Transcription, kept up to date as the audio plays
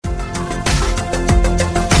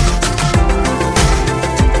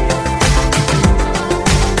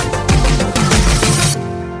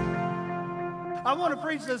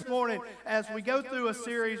as we go through a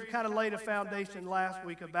series, we kind of laid a foundation last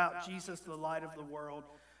week about Jesus, the light of the world.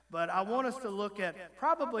 But I want us to look at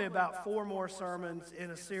probably about 4 more sermons in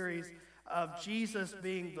a series of Jesus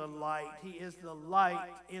being the light. He is the light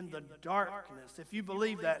in the darkness. If you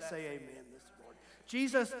believe that, say amen this morning.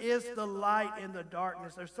 Jesus is the light in the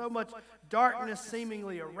darkness. There's so much darkness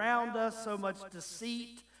seemingly around us, so much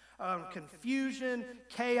deceit, confusion,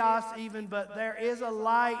 chaos even, but there is a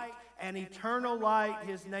light, an eternal light.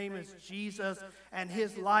 His name is Jesus, and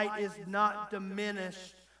his light is not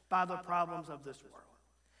diminished by the problems of this world.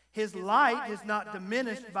 His light is not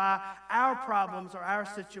diminished by our problems or our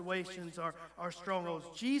situations or our strongholds.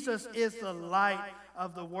 Jesus is the light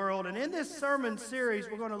of the world. And in this sermon series,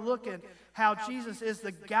 we're going to look at how Jesus is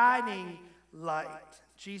the guiding light.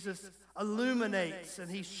 Jesus illuminates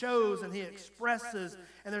and he shows and he expresses.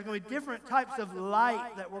 And there's going to be different types of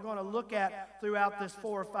light that we're going to look at throughout this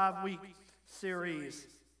 4 or 5 week series.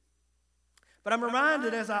 But I'm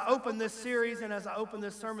reminded as I open this series and as I open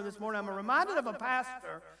this sermon this morning, I'm reminded of a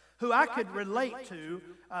pastor who I could relate to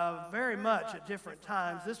very much at different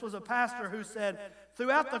times. This was a pastor who said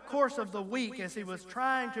throughout the course of the week as he was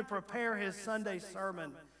trying to prepare his Sunday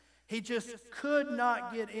sermon, he just could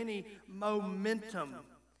not get any momentum.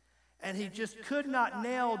 And he just could not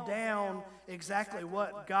nail down exactly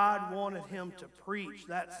what God wanted him to preach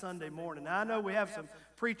that Sunday morning. Now, I know we have some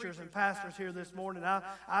preachers and pastors here this morning.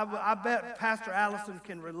 I bet Pastor Allison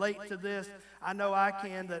can relate to this. I know I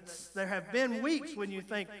can. That there have been weeks when you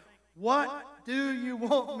think, what do you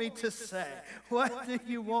want me to say? What do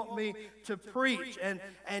you want me to preach?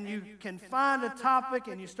 And you can find a topic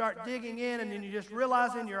and you start digging in and then you just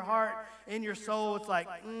realize in your heart, in your soul, it's like,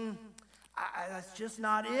 that's just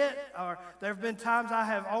not it. Or there have been times I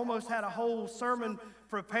have almost had a whole sermon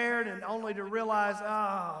prepared and only to realize,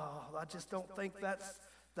 I just don't think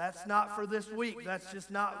that's not for this week. That's just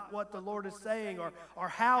not what the Lord is saying or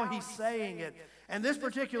how he's saying it. And this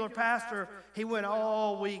particular pastor, he went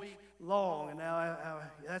all week long. And now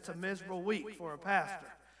that's a miserable week for a pastor.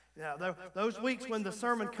 Now, those weeks when the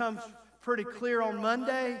sermon comes pretty clear on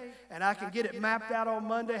Monday, and I can get it mapped out on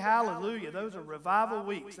Monday, hallelujah. Those are revival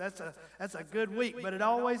weeks. That's a good week, but it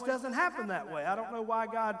always doesn't happen that way. I don't know why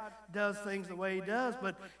God does things the way he does,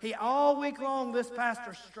 but all week long, this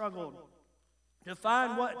pastor struggled to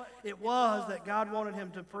find what it was that God wanted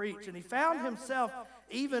him to preach. And he found himself,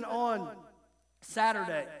 even on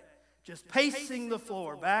Saturday, just pacing the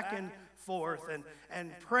floor back and forth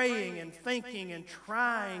and praying and thinking and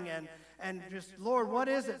trying and just, Lord, what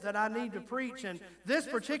is it that I need to preach? And this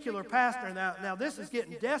particular pastor, now this is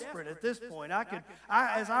getting desperate at this point.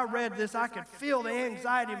 As I read this, I could feel the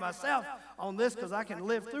anxiety myself on this because I can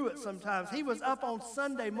live through it sometimes. He was up on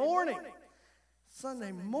Sunday morning.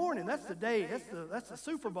 Sunday morning, that's the day, that's the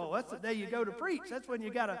Super Bowl. That's the day you go to preach. That's when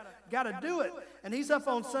you gotta do it. And he's up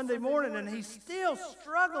on Sunday morning and he's still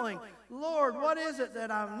struggling. Lord, what is it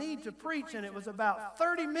that I need to preach? And it was about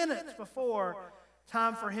 30 minutes before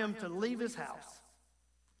time for him to leave his house.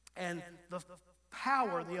 And the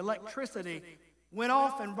power, the electricity went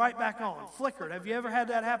off and right back on, flickered. Have you ever had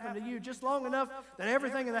that happen to you? Just long enough that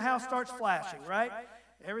everything in the house starts flashing, right?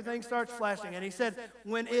 Everything starts flashing. And he said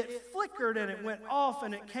when it flickered and it went off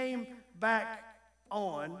and it came back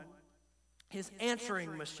on, his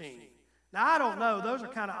answering machine. Now, I don't know. Those are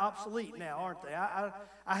kind of obsolete now, aren't they? I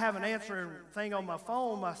have an answering thing on my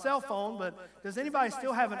phone, my cell phone, but does anybody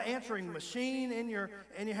still have an answering machine in your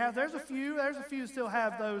house? There's a few who still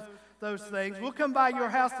have those things. We'll come by your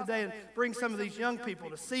house today and bring some of these young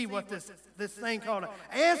people to see what this thing called an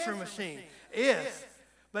answering machine is.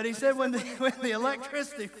 But he said when the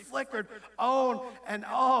electricity flickered on and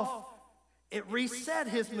off, it reset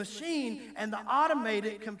his machine, and the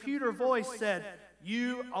automated computer voice said,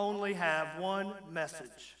 "You only have one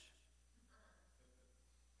message."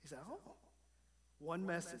 He said, one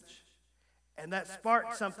message. And that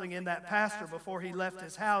sparked something in that pastor before he left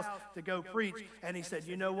his house to go preach. And he said,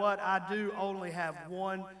 you know what? I do only have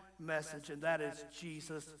one message, and that is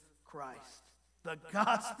Jesus Christ. The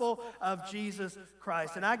gospel of Jesus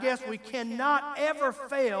Christ. And I guess we cannot ever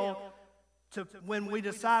fail to when we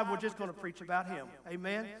decide we're just going to preach about him.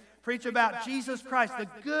 Amen? Preach about Jesus Christ, the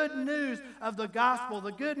good news of the gospel,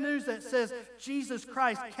 the good news that says Jesus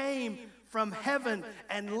Christ came from heaven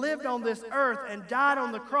and lived on this earth and died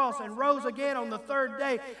on the cross and rose again on the 3rd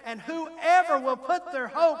day. And whoever will put their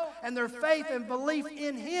hope and their faith and belief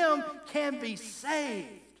in him can be saved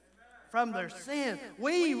from their sin.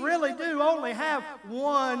 We really do only have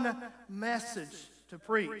one message to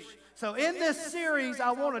preach. So in this series,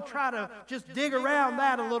 I want to try to just dig around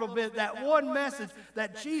that a little bit, that one message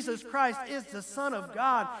that Jesus Christ is the Son of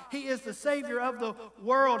God. He is the Savior of the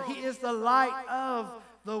world. He is the light of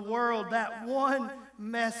the world, that one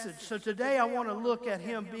message. So today I want to look at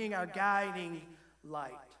him being our guiding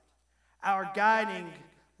light. Our guiding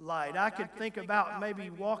light. I could think about maybe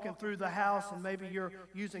walking through the house and maybe you're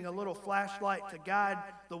using a little flashlight to guide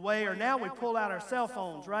the way, or now we pull out our cell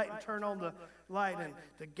phones, right, and turn on the light and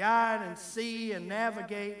to guide and see and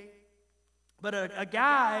navigate. But a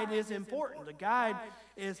guide is important. A guide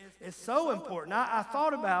is so important. I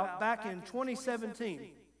thought about back in 2017,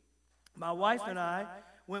 my wife and I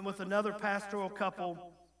went with another pastoral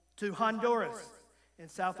couple to Honduras in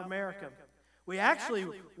South America. We actually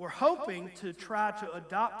were hoping to try to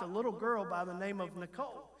adopt a little girl by the name of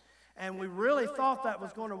Nicole. And we really thought that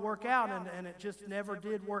was going to work out, and it just never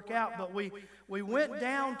did work out. But we went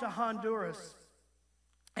down to Honduras,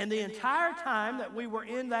 and the entire time that we were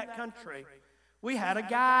in that country, we had a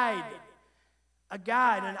guide. A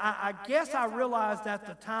guide, and I guess I realized at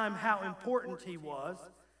the time how important he was,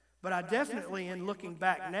 but I definitely, in looking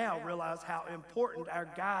back now, realize how important our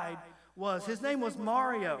guide was. His name was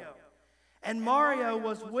Mario. And Mario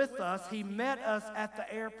was with us. He met us at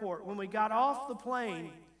the airport when we got off the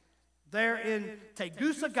plane there in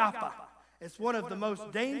Tegucigalpa. It's one of the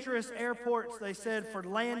most dangerous airports, they said, for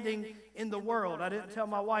landing in the world. I didn't tell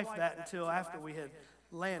my wife that until after we had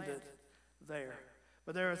landed there.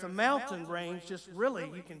 But there is a mountain range, just really,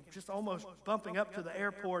 you can just almost bumping up to the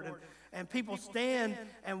airport, and people stand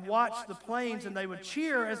and watch the planes, and they would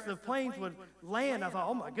cheer as the planes would land. I thought,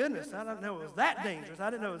 oh my goodness, I didn't know it was that dangerous. I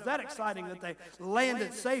didn't know it was that exciting that they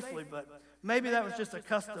landed safely, but maybe that was just a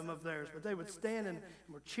custom of theirs. But they would stand and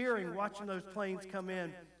were cheering, watching those planes come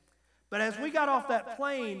in. But as we got off that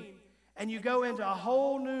plane, and you go into a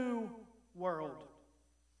whole new world,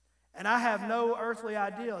 and I have no earthly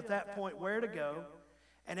idea at that point where to go,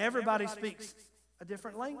 and everybody speaks a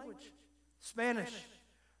different language, Spanish,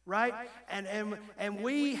 right? And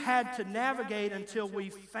we had to navigate until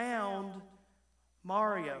we found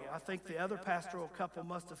Mario. I think the other pastoral couple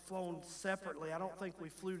must have flown separately. I don't think we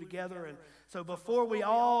flew together. And so before we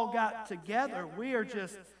all got together, we are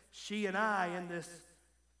just, she and I, in this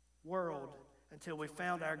world until we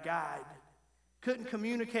found our guide. Couldn't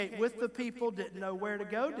communicate with the people, didn't know where to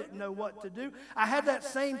go, didn't know what to do. I had that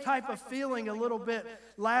same type of feeling a little bit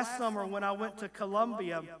last summer when I went to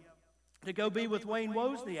Colombia to go be with Wayne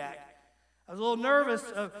Wozniak. I was a little nervous,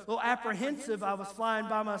 a little apprehensive. I was flying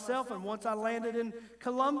by myself, and once I landed in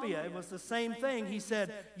Colombia, it was the same thing. He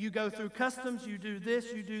said, you go through customs, you do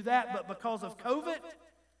this, you do that, but because of COVID,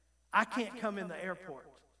 I can't come in the airport.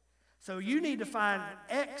 So you need to find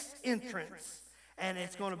X entrance. And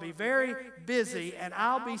it's going to be very busy, and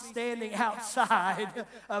I'll be standing outside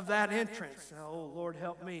of that entrance. Oh, Lord,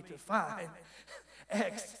 help me to find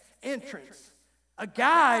X entrance. A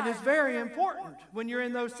guide is very important when you're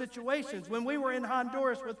in those situations. When we were in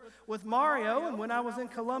Honduras with Mario, and when I was in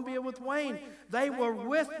Colombia with Wayne, they were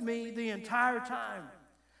with me the entire time.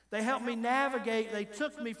 They helped me navigate. They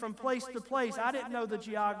took me from place to place. I didn't know the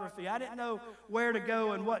geography. I didn't know where to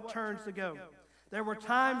go and what turns to go. There were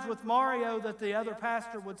times with Mario that the other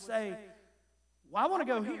pastor would say, well, I want to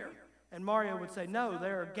go here. And Mario would say, no,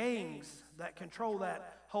 there are gangs that control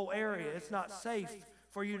that whole area. It's not safe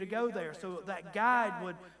for you to go there. So that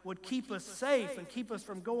guide would keep us safe and keep us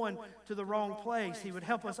from going to the wrong place. He would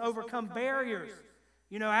help us overcome barriers.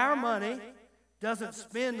 You know, our money doesn't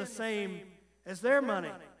spend the same as their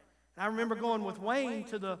money. I remember going with Wayne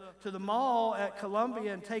to the mall at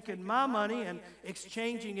Columbia and taking my money and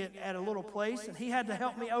exchanging it at a little place, and he had to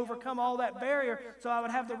help me overcome all that barrier so I would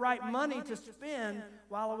have the right money to spend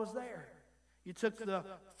while I was there. You took the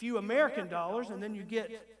few American dollars, and then you get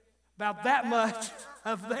about that much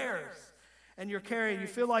of theirs, and you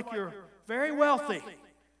feel like you're very wealthy.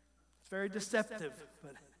 It's very deceptive,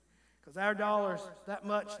 because our dollar's that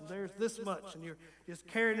much, and there's this much, and you're just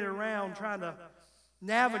carrying it around trying to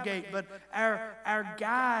navigate. But our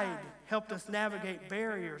guide helped us navigate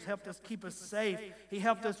barriers, helped us keep us safe. He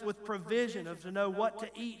helped us with provision to know what to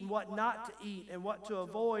eat and what not to eat and what to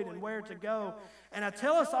avoid and where to go. And I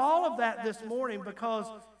tell us all of that this morning because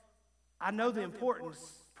I know the importance,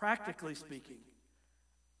 practically speaking,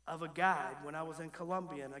 of a guide when I was in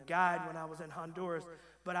Colombia and a guide when I was in Honduras.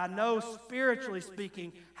 But I know, spiritually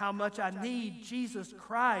speaking, how much I need Jesus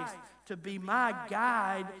Christ to be my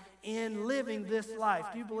guide in living this life.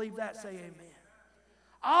 Do you believe that? Say amen.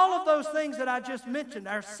 All of those things that I just mentioned,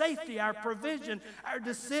 our safety, our provision, our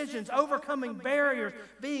decisions, overcoming barriers,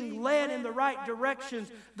 being led in the right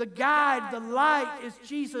directions, the guide, the light is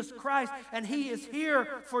Jesus Christ, and He is here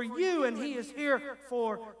for you, and He is here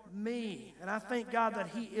for me. And I thank God that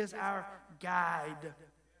He is our guide.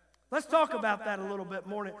 Let's talk about that a little bit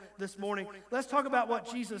more this morning. Let's talk about what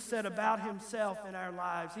Jesus said about Himself in our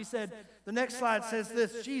lives. He said, the next slide says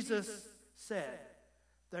this, Jesus said,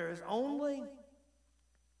 there is only,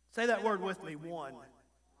 say that word with me, one.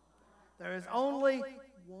 There is only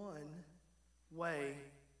one way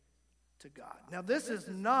to God. Now, this is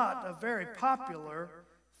not a very popular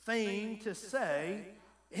thing to say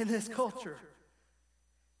in this culture.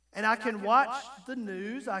 And I can watch the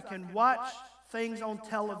news, I can watch things on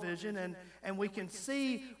television, and we can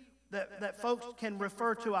see that folks can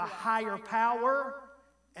refer to a higher power,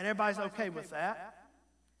 and everybody's okay with that.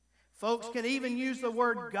 Folks can even use the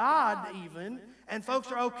word God even, and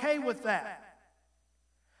folks are okay with that.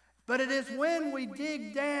 But it is when we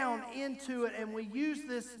dig down into it and we use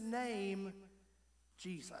this name,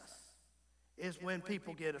 Jesus, is when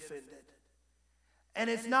people get offended. And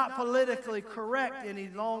it's not politically correct any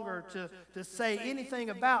longer to say anything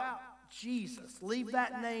about Jesus. Leave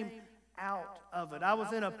that name out of it. I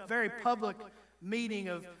was in a very public meeting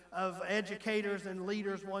of educators and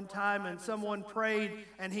leaders one time, and someone prayed,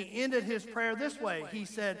 and he ended his prayer this way. He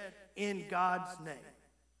said, in God's name.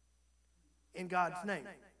 In God's name.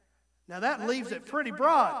 Now that leaves it pretty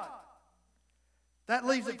broad. That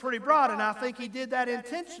leaves it pretty broad, and I think he did that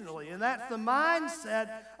intentionally, and that's the mindset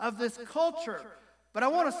of this culture. But I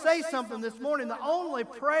want to say something this morning. The only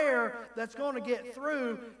prayer that's going to get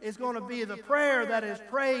through is going to be the prayer that is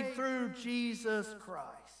prayed through Jesus Christ.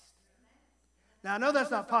 Now, I know that's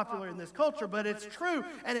not popular in this culture, but it's true,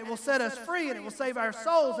 and it will set us free, and it will save our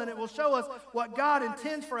souls, and it will show us what God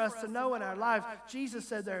intends for us to know in our lives. Jesus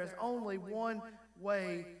said there is only one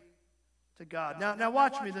way to God. Now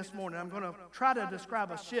watch me this morning. I'm going to try to describe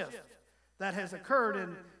a shift that has occurred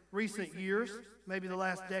in recent years, maybe the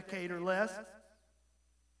last decade or less.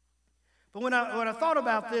 But when I thought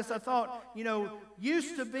about this, I thought,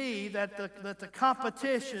 used to be that the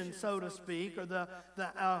competition, so to speak, or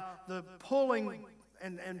the pulling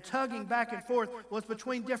and tugging back and forth was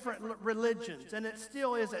between different religions, and it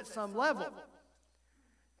still is at some level.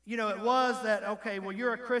 It was that, okay, well,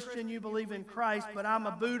 you're a Christian, you believe in Christ, but I'm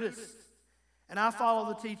a Buddhist, and I follow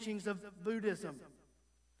the teachings of Buddhism.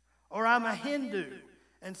 Or I'm a Hindu,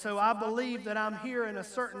 and so I believe that I'm here in a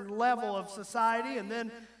certain level of society, and then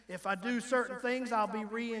if I do certain things, I'll be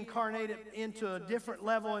reincarnated into a different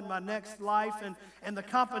level in my next life. And the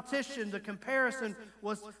competition, the comparison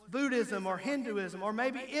was Buddhism or Hinduism or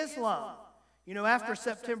maybe Islam. After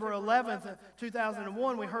September 11th,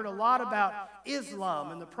 2001, we heard a lot about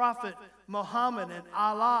Islam and the Prophet Muhammad and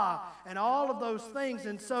Allah and all of those things.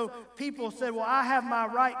 And so people said, well, I have my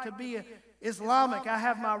right to be Islamic. I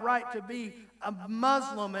have my right to be a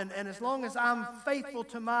Muslim. And as long as I'm faithful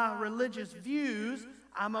to my religious views,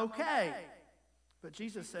 I'm okay. But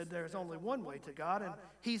Jesus said there is only one way to God, and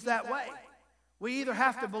He's that way. We either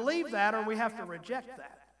have to believe that or we have to reject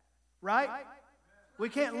that. Right? We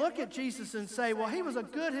can't look at Jesus and say, well, He was a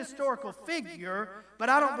good historical figure, but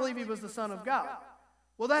I don't believe He was the Son of God.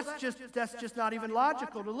 Well, that's just not even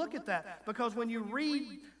logical to look at that, because when you read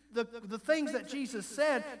the things that Jesus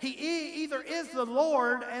said, He either is the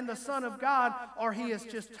Lord and the Son of God, or He is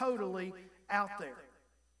just totally out there.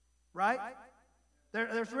 Right?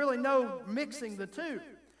 There's really no mixing the two.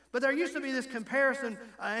 But there used to be this comparison,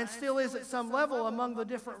 and still is at some level, among the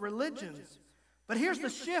different religions. But here's the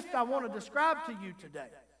shift I want to describe to you today.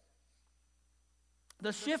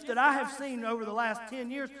 The shift that I have seen over the last 10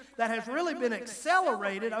 years that has really been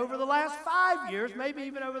accelerated over the last 5 years, maybe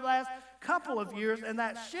even over the last couple of years. And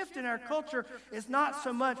that shift in our culture is not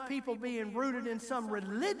so much people being rooted in some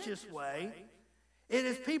religious way. It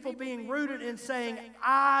is people being rooted in saying,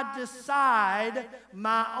 I decide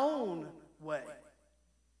my own way.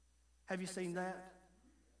 Have you seen that?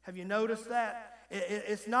 Have you noticed that?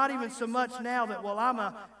 It's not even so much now that, well, I'm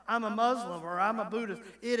a Muslim or I'm a Buddhist.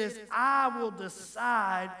 It is, I will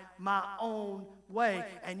decide my own way.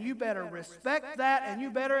 And you better respect that, and you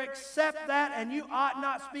better accept that, and you ought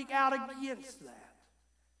not speak out against that.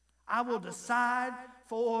 I will decide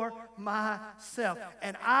for myself.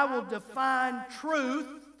 And I will define truth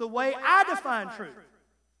the way I define truth.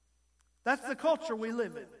 That's the culture we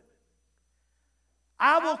live in.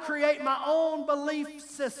 I will create my own belief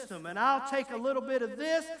system, and I'll take a little bit of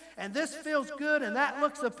this, and this feels good, and that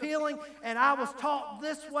looks appealing, and I was taught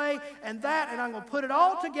this way and that, and I'm going to put it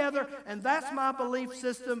all together, and that's my belief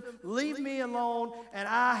system. Leave me alone, and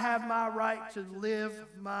I have my right to live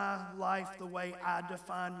my life the way I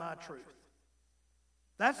define my truth.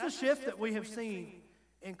 That's the shift that we have seen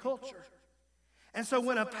in culture. And so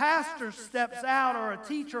when a pastor steps out, or a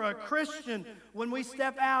teacher, or a Christian, when we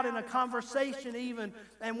step out in a conversation even,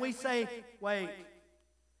 and we say, wait,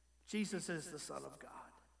 Jesus is the Son of God.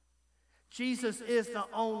 Jesus is the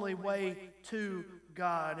only way to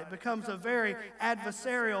God. It becomes a very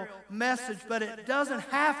adversarial message, but it doesn't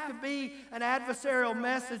have to be an adversarial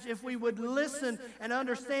message if we would listen and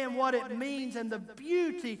understand what it means and the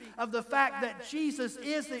beauty of the fact that Jesus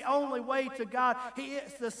is the only way to God. He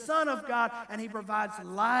is the Son of God, and He provides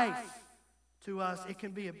life to us. It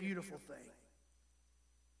can be a beautiful thing.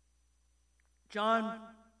 John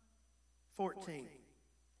 14.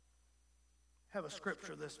 I have a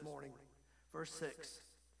scripture this morning. Verse 6.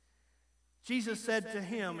 Jesus said to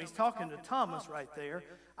him, he's talking to Thomas right there,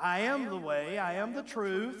 I am the way, I am the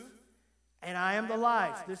truth, and I am the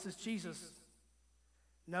life. This is Jesus.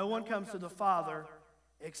 No one comes to the Father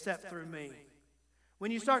except through me.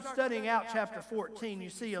 When you start studying out chapter 14, you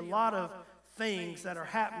see a lot of things that are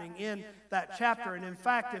happening in that chapter. And in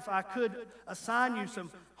fact, if I could assign you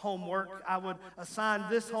some homework, I would assign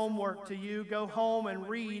this homework to you. Go home and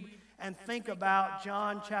read and think about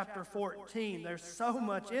John chapter 14. There's so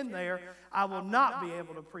much in there, I will not be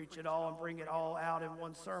able to preach it all and bring it all out in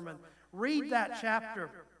one sermon. Read that chapter.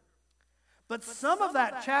 But some of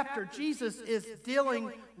that chapter, Jesus is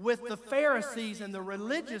dealing with the Pharisees and the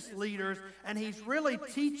religious leaders, and he's really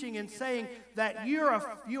teaching and saying that you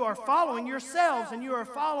are following yourselves, and you are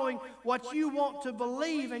following what you want to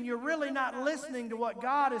believe, and you're really not listening to what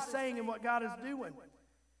God is saying and what God is doing.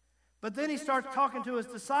 But then he starts talking to his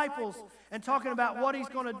disciples and talking about what he's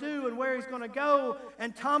going to do and where he's going to go.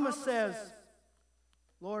 And Thomas says,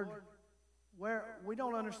 Lord, we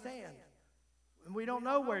don't understand. And we don't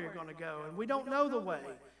know where you're going to go. And we don't know the way.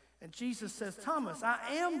 And Jesus says, Thomas, I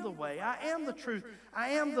am the way. I am the truth.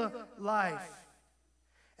 I am the life.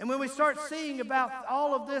 And when we start seeing about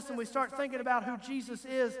all of this and we start thinking about who Jesus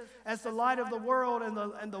is as the light of the world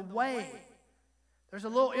and the way, there's a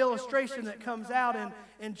little illustration that comes out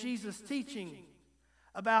in Jesus' teaching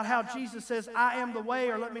about how Jesus says, I am the way,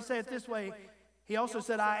 or let me say it this way. He also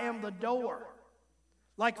said, I am the door.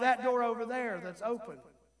 Like that door over there that's open.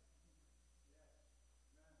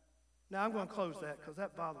 Now I'm going to close that because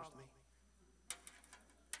that bothers me.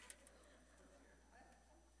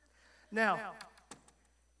 Now,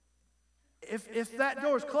 if that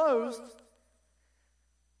door's closed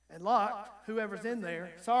and locked, whoever's in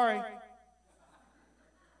there, sorry,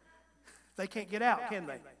 they can't get out, can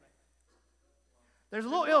they? There's a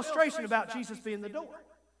little illustration about Jesus being the door.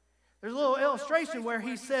 There's a little illustration where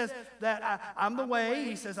he says that I'm the way,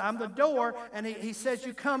 he says I'm the door, and he says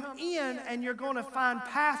you come in and you're going to find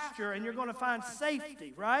pasture and you're going to find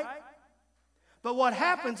safety, right? But what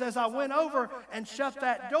happens as I went over and shut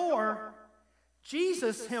that door,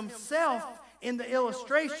 Jesus himself in the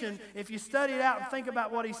illustration, if you study it out and think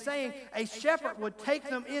about what he's saying, a shepherd would take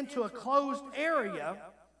them into a closed area.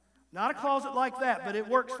 Not a closet like that, but it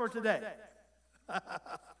works for today.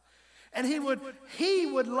 And he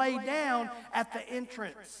would lay down at the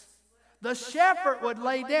entrance. The shepherd would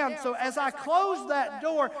lay down. So as I close that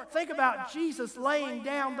door, think about Jesus laying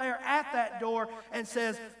down there at that door and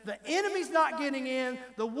says, the enemy's not getting in.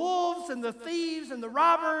 The wolves and the thieves and the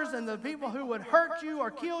robbers and the people who would hurt you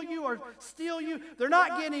or kill you or steal you, they're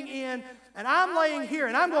not getting in. And I'm laying here,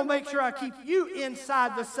 and I'm going to make sure I keep you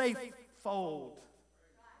inside the safe fold.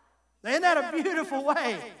 Isn't that a beautiful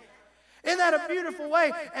way? Isn't that a beautiful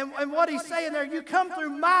way? And what he's saying there, you come through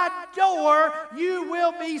my door, you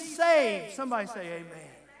will be saved. Somebody say amen.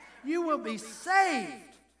 You will be saved.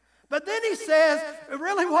 But then he says,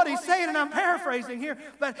 really what he's saying, and I'm paraphrasing here,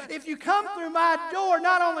 but if you come through my door,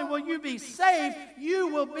 not only will you be saved, you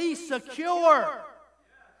will be secure.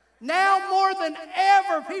 Now more than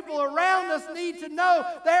ever, people around us need to know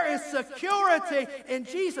there is security in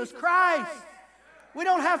Jesus Christ. We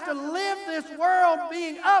don't have to live this world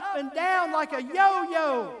being up and down like a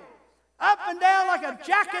yo-yo, up and down like a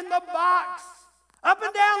jack-in-the-box, up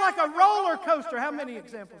and down like a roller coaster. How many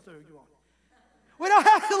examples do you want? We don't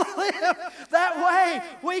have to live that way.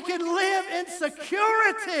 We can live in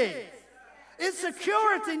security. In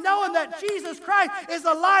security, knowing that Jesus Christ is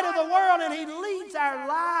the light of the world and he leads our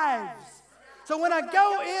lives. So when I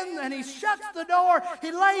go in and he shuts the door,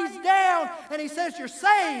 he lays down and he says, you're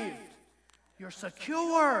saved. You're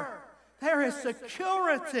secure. There is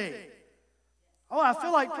security. Oh, I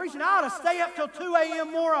feel like preaching. I ought to stay up till 2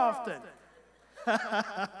 a.m. more often.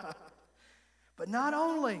 But not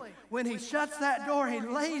only when he shuts that door, he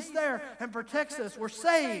lays there and protects us. We're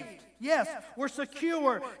saved. Yes. We're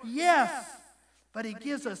secure. Yes. But he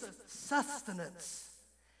gives us sustenance.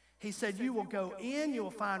 He said, you will go in, you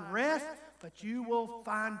will find rest, but you will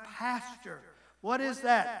find pasture. What is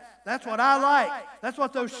that? That's what I like. That's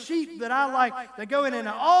what those sheep that I like, they go in an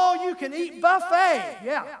all-you-can-eat buffet.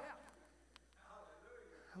 Yeah.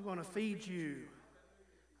 I'm going to feed you.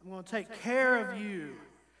 I'm going to take care of you.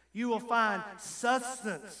 You will find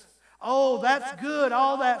sustenance. Oh, that's good.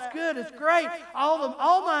 All that's good. It's great.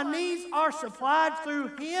 All my needs are supplied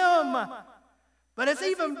through him. But it's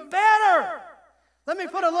even better. Let me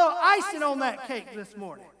put a little icing on that cake this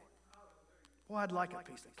morning. Boy, I'd like a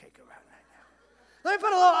piece of cake right now. Let me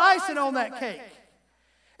put a little icing on that cake.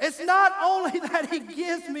 It's not only that he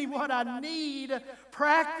gives me what I need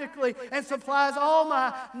practically and supplies all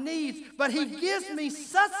my needs, but he gives me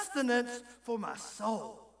sustenance for my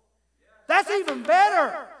soul. That's even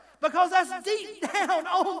better, because that's deep down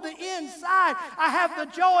on the inside. I have the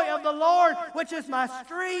joy of the Lord, which is my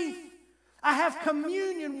strength. I have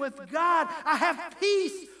communion with God. I have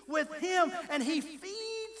peace with him, and he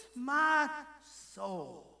feeds my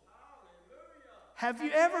soul. Have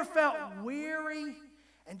you ever felt weary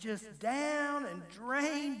and just down and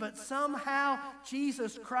drained, but somehow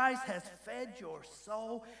Jesus Christ has fed your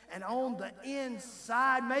soul, and on the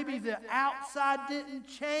inside, maybe the outside didn't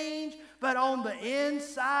change, but on the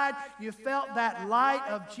inside you felt that light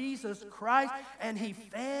of Jesus Christ, and he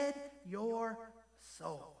fed your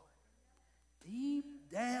soul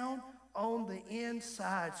deep down on the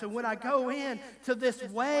inside. So when I go in to this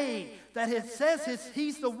way that it says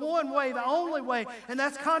he's the one way, the only way, and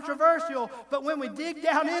that's controversial, but when we dig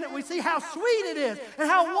down in it, we see how sweet it is and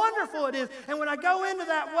how wonderful it is. And when I go into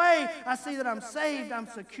that way, I see that I'm saved, I'm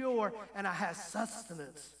secure, and I have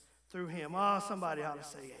sustenance through him. Oh, somebody ought to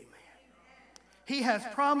say amen. He has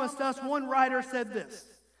promised us, one writer said this,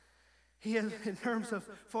 he is, in terms of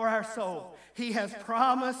for our soul, he has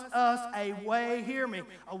promised us a way, hear me,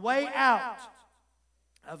 a way out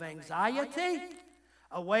of anxiety,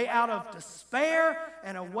 a way out of despair,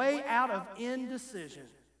 and a way out of indecision.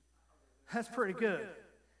 That's pretty good.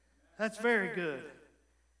 That's very good.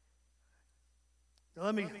 Now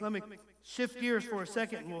let me shift gears for a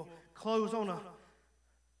second, and we'll close on a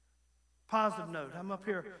positive note. I'm up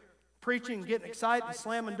here preaching, getting excited, and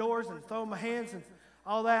slamming doors, and throwing my hands and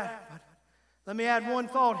all that. But let me add one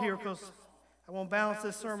thought here, because I want to balance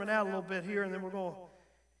this sermon out a little bit here, and then we're going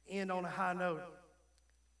to end on a high note.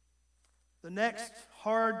 The next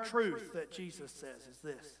hard truth that Jesus says is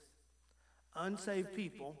this: unsaved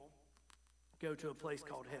people go to a place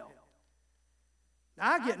called hell.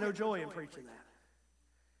 Now, I get no joy in preaching that.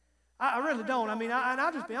 I really don't. I mean,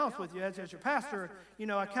 I'll just be honest with you. As your pastor, you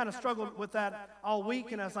know, I kind of struggled with that all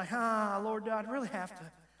week, and I was like, Lord, do I really have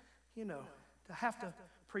to, to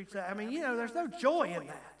preach that? I mean, there's no joy in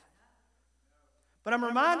that. But I'm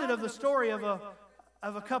reminded of the story of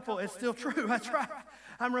a couple. It's still true. That's right.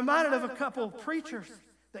 I'm reminded of a couple of preachers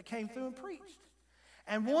that came through and preached.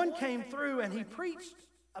 And one came through and he preached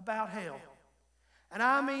about hell. And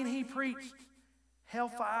I mean, he preached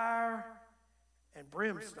hellfire and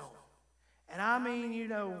brimstone. And I mean,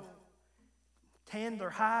 tanned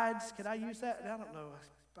their hides. Can I use that? I don't know.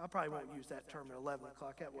 I probably won't use that term at 11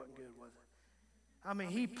 o'clock. That wasn't good, was it? I mean,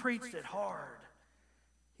 he preached it hard.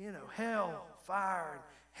 Hell, fire,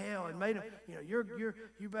 and hell, and made him,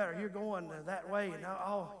 you're going that way, and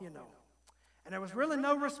all, And there was really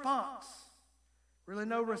no response. Really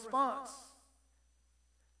no response.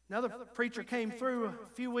 Another preacher came through a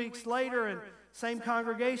few weeks later, and same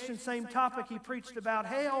congregation, same topic. He preached about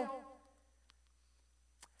hell.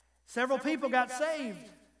 Several people got saved,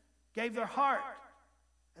 gave their heart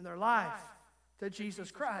and their life to Jesus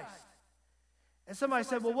Christ. And somebody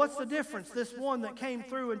said, well, what's the difference? This one that came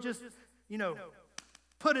through and just,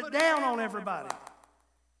 put it down on everybody,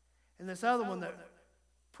 and this other one that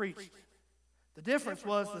preached. The difference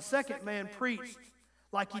was the second man preached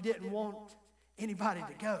like he didn't want anybody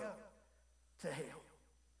to go to hell.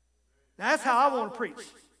 Now, that's how I want to preach,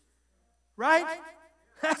 right?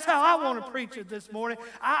 That's how I want to preach it this morning.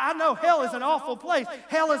 I know hell is an awful place.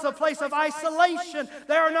 Hell is a place of isolation.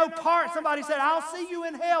 There are no parts. Somebody said, I'll see you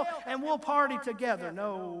in hell and we'll party together.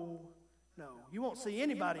 No. You won't see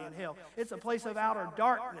anybody in hell. It's a place of outer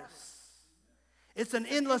darkness. It's an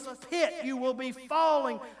endless pit. You will be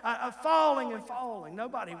falling and falling.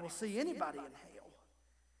 Nobody will see anybody in hell.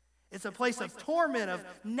 It's a place of torment, of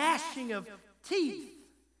gnashing of teeth.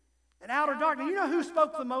 and outer darkness. You know who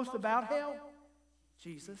spoke the most about hell?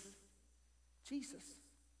 Jesus. Jesus.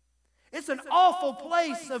 It's an awful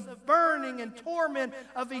place of burning and torment,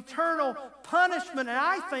 of eternal punishment. And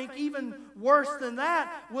I think even worse than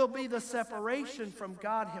that will be the separation from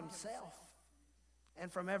God himself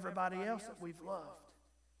and from everybody else that we've loved.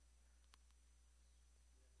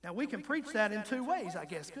 Now, we can preach that in two ways, I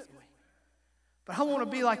guess, couldn't we? But I want to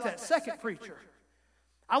be like that second preacher.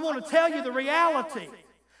 I want to tell you the reality.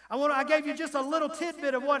 I gave you just a little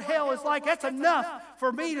tidbit of what hell is like. That's enough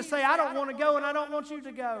for me to say I don't want to go and I don't want you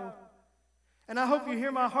to go. And I hope you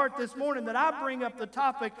hear my heart this morning that I bring up the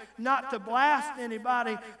topic not to blast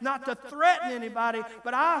anybody, not to threaten anybody,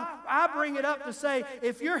 but I bring it up to say,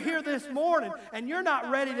 if you're here this morning and you're not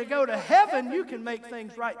ready to go to heaven, you can make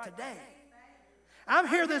things right today. I'm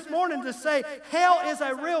here this morning to say hell is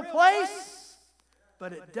a real place,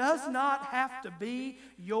 but it does not have to be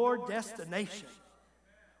your destination.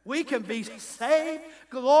 We can be saved,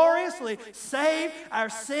 gloriously saved, our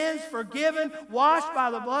sins forgiven, washed by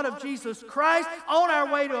the blood of Jesus Christ, on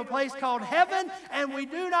our way to a place called heaven, and we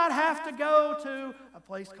do not have to go to a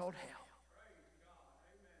place called hell.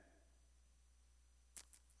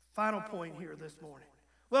 Final point here this morning.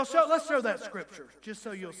 Well, let's show that scripture, just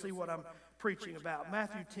so you'll see what I'm preaching about.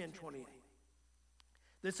 Matthew 10:28.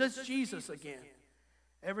 This is Jesus again.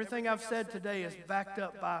 Everything I've said today is backed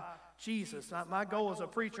up by Jesus. My goal as a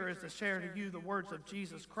preacher is to share to you the words of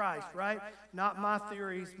Jesus Christ, right? Not my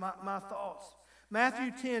theories, my thoughts.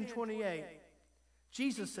 Matthew 10:28.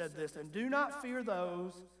 Jesus said this, and do not fear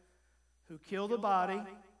those who kill the body,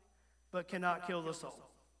 but cannot kill the soul.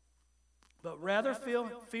 But rather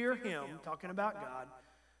fear him, talking about God,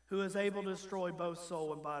 who is able to destroy both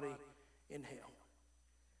soul and body in hell.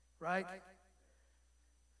 Right?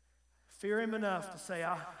 Fear him enough to say,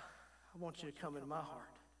 I want you to come into my heart,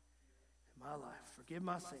 in my life. Forgive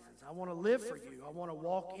my sins. I want to live for you. I want to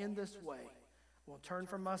walk in this way. I want to turn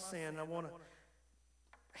from my sin. I want to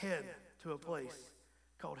head to a place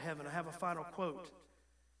called heaven. I have a final quote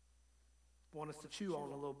I want us to chew on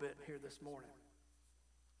a little bit here this morning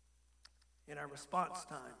in our response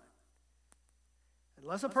time.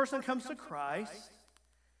 Unless a person comes to Christ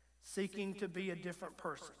seeking to be a different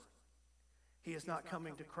person, he is not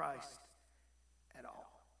coming to Christ at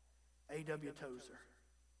all. A.W. Tozer.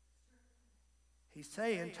 He's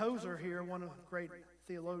saying, Tozer here, one of the great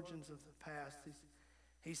theologians of the past,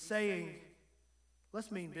 he's saying,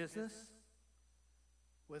 let's mean business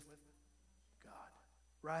with God,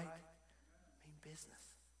 right? Mean business.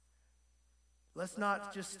 Let's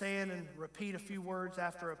not just stand and repeat a few words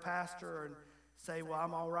after a pastor and say, well,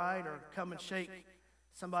 I'm all right, or come and shake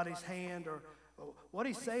somebody's hand. Or what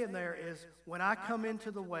he's saying there is, when I come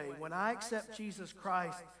into the way, when I accept Jesus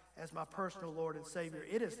Christ as my personal Lord and Savior,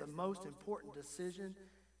 it is the most important decision,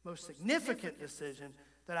 most significant decision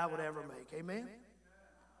that I would ever make. Amen?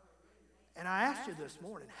 And I asked you this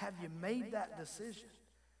morning, have you made that decision?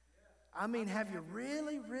 I mean, have you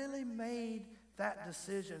really, really made that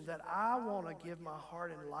decision that I want to give my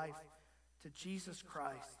heart and life to Jesus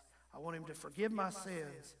Christ? I want him to forgive my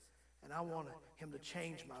sins, and I want him to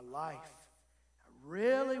change my life. I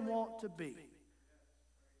really want to be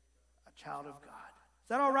a child of God. Is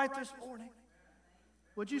that all right this morning?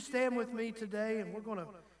 Would you stand with me today, and we're going to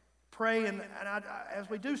pray, and as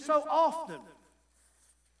we do so often,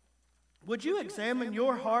 would you examine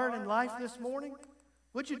your heart and life this morning?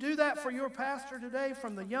 Would you do that for your pastor today,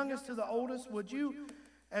 from the youngest to the oldest? Would you,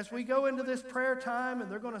 as we go into this prayer time,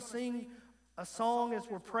 and they're going to sing a song as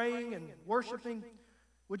we're praying and worshiping,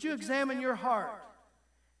 would you examine your heart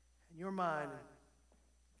and your mind?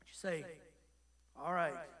 Would you say, all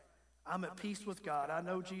right, I'm at peace with God. I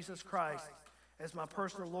know Jesus Christ as my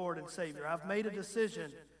personal Lord and Savior. I've made a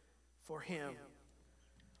decision for him.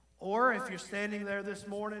 Or if you're standing there this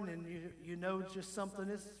morning and you know just something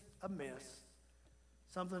is amiss,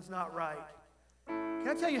 something's not right, can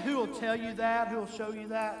I tell you who will tell you that, who will show you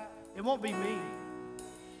that? It won't be me.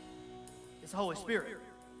 It's the Holy Spirit.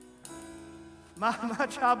 My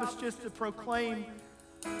job is just to proclaim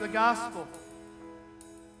the gospel.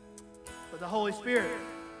 But the Holy Spirit,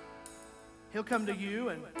 he'll come to you,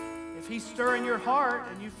 and if he's stirring your heart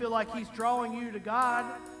and you feel like he's drawing you to God,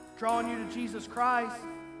 drawing you to Jesus Christ,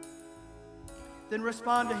 then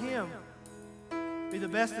respond to him. Be the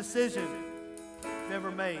best decision you've ever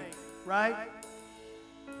made, right?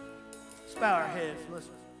 Let's bow our heads. Let's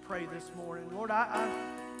pray this morning. Lord,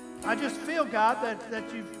 I just feel, God,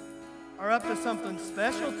 that you are up to something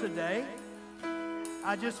special today.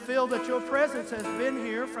 I just feel that your presence has been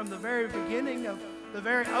here from the very beginning of the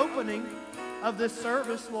very opening of this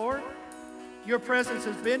service, Lord. Your presence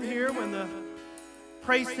has been here when the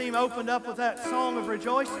praise team opened up with that song of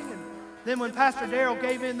rejoicing. And then when Pastor Darrell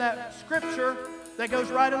gave in that scripture that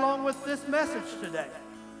goes right along with this message today.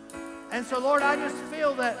 And so, Lord, I just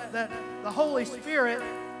feel that the Holy Spirit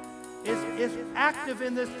is active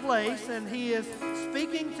in this place, and He is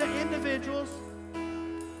speaking to individuals,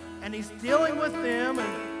 and He's dealing with them,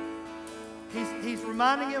 and He's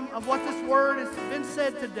reminding them of what this word has been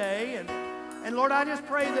said today. And Lord, I just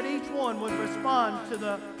pray that each one would respond to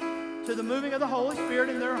the moving of the Holy Spirit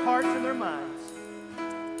in their hearts and their minds.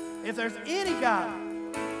 If there's any, God,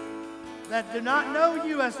 that do not know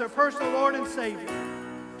You as their personal Lord and Savior,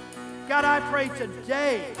 God, I pray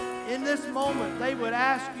today, in this moment, they would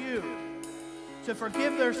ask You to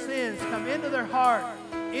forgive their sins, come into their heart,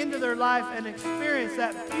 into their life, and experience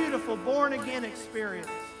that beautiful born-again experience.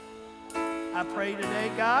 I pray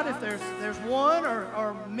today, God, if there's one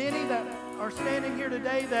or many that are standing here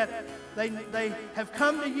today that they have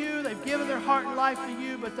come to You, they've given their heart and life to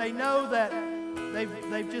You, but they know that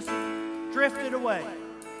they've just drifted away.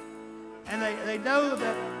 And they know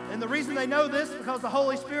that, and the reason they know this is because the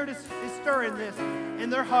Holy Spirit is stirring this in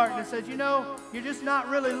their heart, and it says, you're just not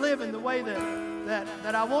really living the way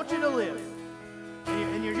that I want you to live.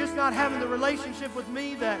 And you're just not having the relationship with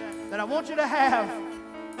Me that I want you to have.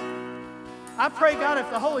 I pray, God, if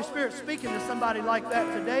the Holy Spirit's speaking to somebody like that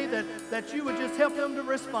today, that You would just help them to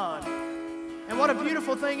respond. And what a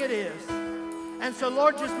beautiful thing it is. And so,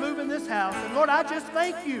 Lord, just move in this house. And Lord, I just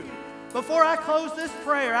thank You. Before I close this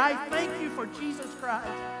prayer, I thank You for Jesus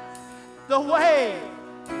Christ, the way,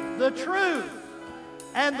 the truth,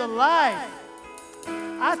 and the life.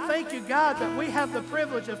 I thank You, God, that we have the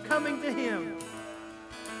privilege of coming to Him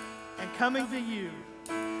and coming to You.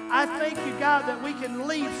 I thank You, God, that we can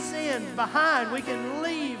leave sin behind. We can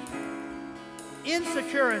leave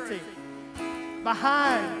insecurity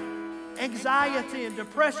behind, anxiety and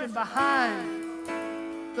depression behind.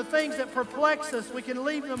 The things that perplex us, we can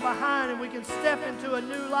leave them behind, and we can step into a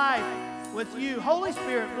new life with You. Holy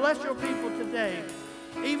Spirit, bless Your people today,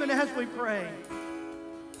 even as we pray.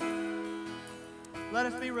 Let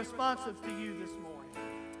us be responsive to You this morning.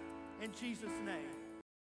 In Jesus' name.